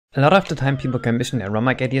A lot of the time people commission their ROM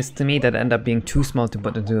hack ideas to me that end up being too small to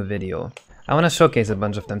put into a video. I want to showcase a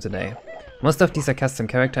bunch of them today. Most of these are custom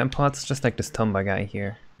character imports, just like this Tomba guy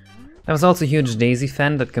here. I was also a huge Daisy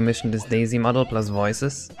fan that commissioned this Daisy model plus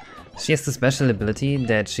voices. She has the special ability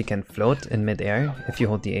that she can float in mid-air if you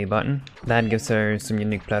hold the A button. That gives her some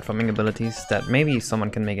unique platforming abilities that maybe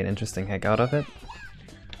someone can make an interesting hack out of it.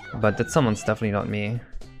 But that someone's definitely not me.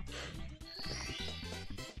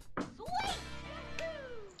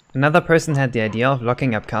 Another person had the idea of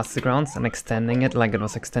locking up Kaze grounds and extending it like it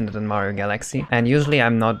was extended in Mario Galaxy. And usually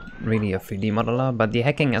I'm not really a 3D modeler, but the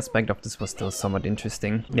hacking aspect of this was still somewhat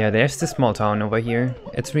interesting. Yeah, there's this small town over here.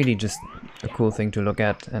 It's really just a cool thing to look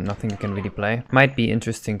at and nothing you can really play. Might be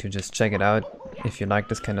interesting to just check it out if you like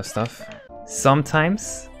this kind of stuff.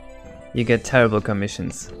 Sometimes you get terrible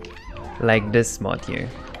commissions, like this mod here.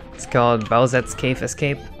 It's called Bowsette's Cave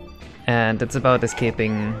Escape. And it's about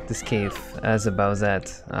escaping this cave as a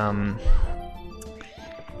Bowsette.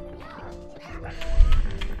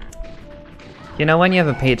 You know, when you have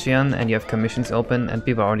a Patreon and you have commissions open and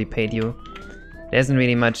people already paid you, there isn't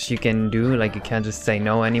really much you can do, like you can't just say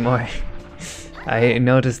no anymore. I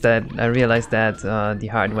realized that the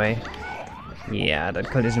hard way. Yeah, that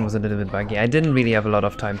collision was a little bit buggy. I didn't really have a lot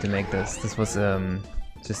of time to make this. This was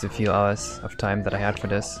just a few hours of time that I had for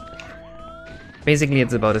this. Basically,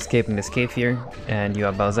 it's about escaping this cave here, and you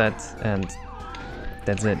are Bowsette, and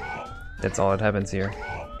that's it. That's all that happens here.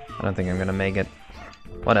 I don't think I'm gonna make it.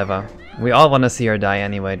 Whatever. We all want to see her die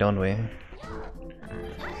anyway, don't we?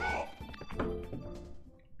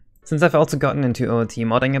 Since I've also gotten into OOT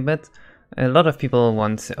modding a bit, a lot of people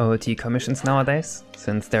want OOT commissions nowadays,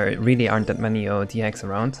 since there really aren't that many OOT hacks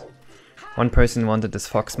around. One person wanted this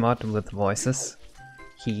Fox mod with voices.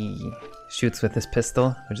 He shoots with his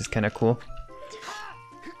pistol, which is kinda cool.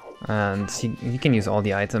 And he can use all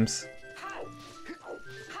the items.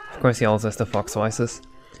 Of course, he also has the Fox voices.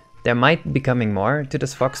 There might be coming more to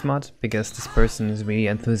this Fox mod, because this person is really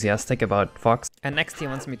enthusiastic about Fox. And next he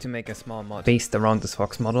wants me to make a small mod based around this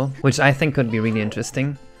Fox model, which I think could be really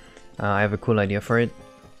interesting. I have a cool idea for it.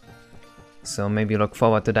 So maybe look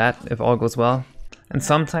forward to that, if all goes well. And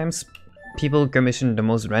sometimes people commission the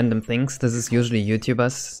most random things. This is usually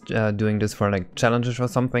YouTubers doing this for like challenges or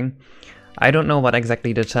something. I don't know what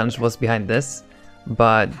exactly the challenge was behind this,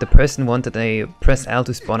 but the person wanted a press L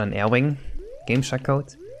to spawn an airwing game shot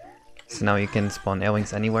code. So now you can spawn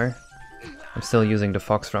airwings anywhere. I'm still using the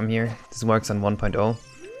Fox from here. This works on 1.0.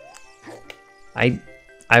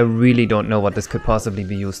 I really don't know what this could possibly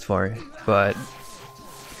be used for, but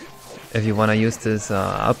if you want to use this,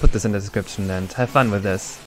 I'll put this in the description and have fun with this.